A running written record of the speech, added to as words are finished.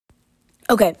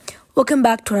Okay, welcome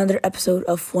back to another episode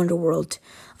of Wonder World.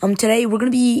 Today we're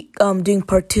going to be doing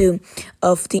part 2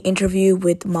 of the interview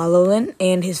with Malalan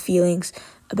and his feelings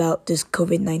about this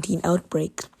COVID-19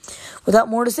 outbreak. Without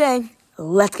more to say,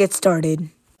 let's get started.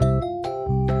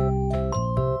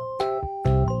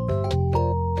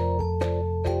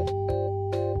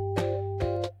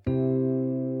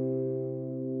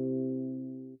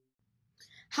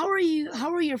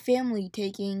 How are your family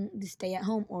taking the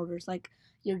stay-at-home orders? Like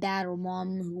your dad or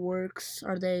mom who works,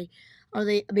 are they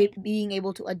being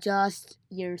able to adjust?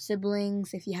 Your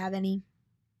siblings, if you have any?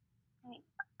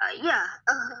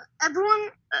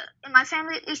 Everyone in my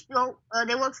family is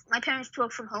they work. My parents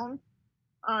work from home,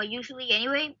 usually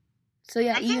anyway. So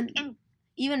yeah, I think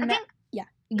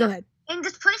go ahead. In the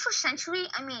 21st century,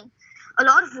 a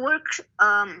lot of work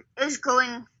is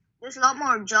going. There's a lot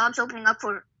more jobs opening up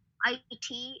for IT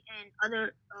and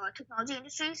other technology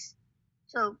industries.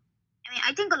 So,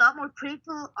 I think a lot more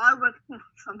people are working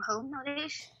from home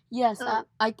nowadays. Yes, So,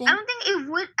 I think. I don't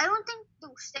think the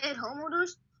stay-at-home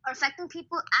orders are affecting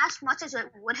people as much as it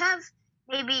would have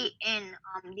maybe in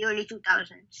the early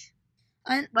 2000s.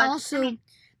 And But, also,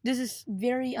 this is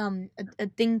very a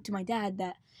thing to my dad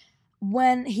that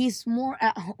when he's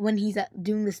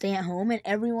doing the stay at home and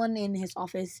everyone in his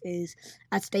office is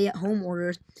at stay at home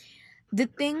orders, the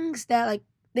things that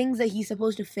he's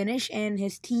supposed to finish and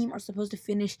his team are supposed to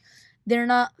finish, they're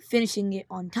not finishing it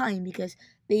on time because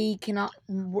they have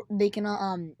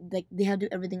to do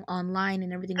everything online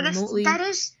and everything remotely.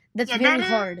 That's very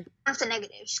hard. One of the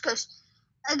negatives, because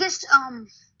I guess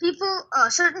people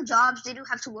certain jobs, they do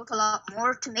have to work a lot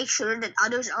more to make sure that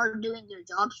others are doing their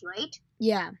jobs right.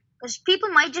 Yeah. Because people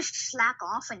might just slack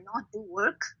off and not do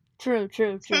work. True.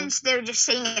 Since they're just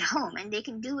staying at home and they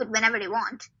can do it whenever they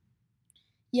want.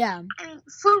 Yeah.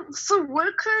 For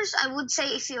workers, I would say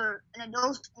if you're an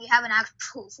adult and you have an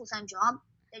actual full-time job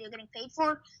that you're getting paid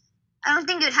for, I don't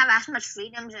think you'd have as much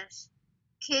freedoms as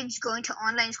kids going to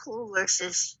online school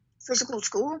versus physical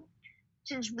school,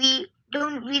 since we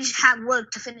just have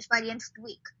work to finish by the end of the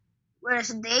week, whereas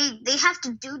they have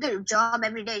to do their job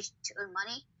every day to earn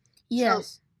money.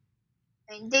 Yes.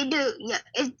 So, they do. Yeah,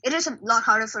 it is a lot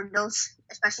harder for adults,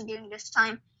 especially during this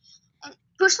time. And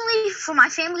personally, for my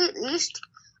family at least,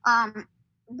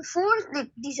 before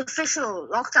these official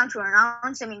lockdowns were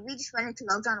announced, we just went into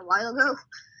lockdown a while ago.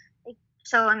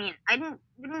 So I didn't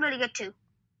really get to.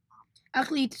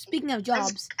 Actually, speaking of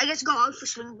jobs, I guess go out for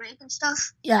spring break and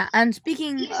stuff. Yeah, and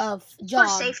speaking of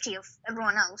jobs, for safety of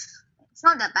everyone else, it's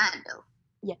not that bad though.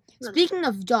 Yeah. Really. Speaking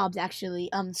of jobs, actually,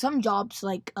 some jobs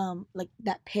like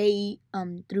that pay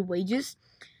through wages.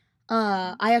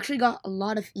 I actually got a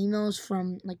lot of emails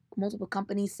from multiple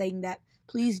companies saying that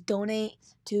please donate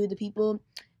to the people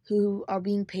who are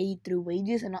being paid through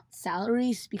wages and not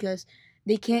salaries, because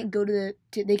they can't go to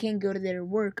their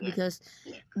work because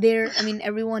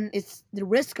everyone is the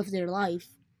risk of their life.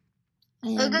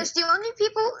 And I guess the only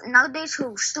people nowadays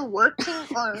who are still working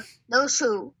are those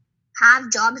who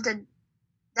have jobs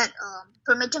that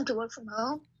permit them to work from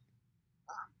home,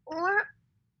 or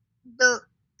the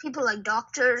people like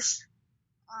doctors,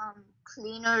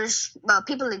 cleaners,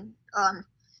 people like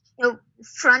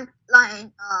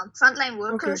frontline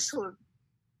workers who are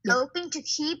helping to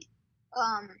keep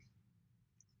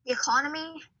the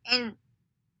economy and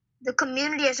the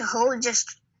community as a whole,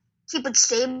 just keep it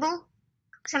stable.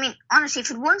 Because, honestly,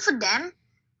 if it weren't for them,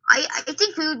 I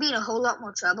think we would be in a whole lot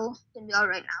more trouble than we are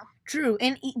right now. True,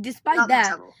 and despite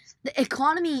that, the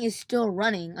economy is still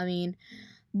running.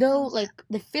 Though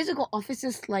the physical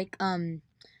offices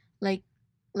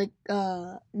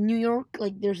New York,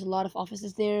 there's a lot of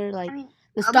offices there.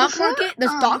 The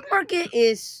stock market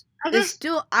is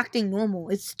still acting normal.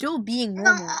 It's still being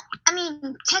normal.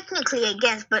 Technically, I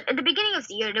guess, but at the beginning of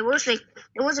the year, there was a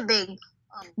big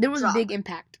a big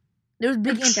impact. There was a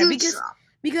big impact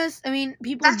because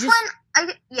people. That's when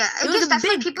that's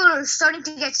when people are starting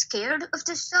to get scared of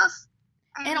this stuff.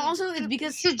 And also it's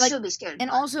because should still be scared. And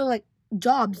also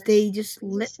jobs, they just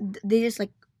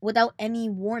without any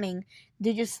warning,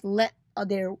 they just let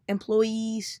their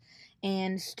employees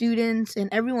and students and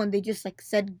everyone, they just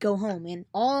said go home, and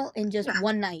all in just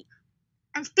one night.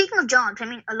 And speaking of jobs,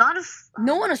 a lot of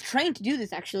no one is trained to do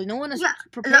this. Actually, no one is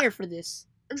prepared for this.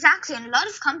 Exactly, and a lot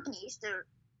of companies, they're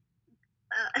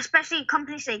especially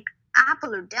companies like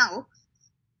Apple or Dell,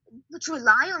 which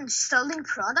rely on selling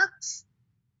products,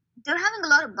 they're having a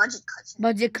lot of budget cuts.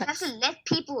 They have to let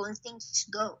people and things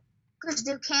go because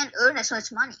they can't earn as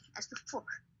much money as before.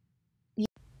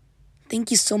 Thank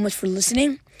you so much for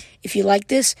listening. If you like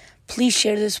this, please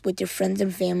share this with your friends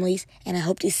and families, and I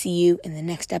hope to see you in the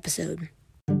next episode.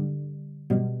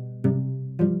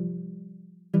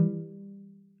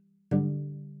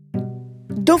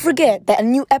 Don't forget that a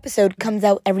new episode comes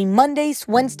out every Mondays,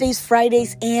 Wednesdays,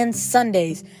 Fridays, and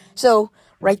Sundays. So,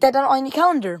 write that down on your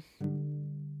calendar.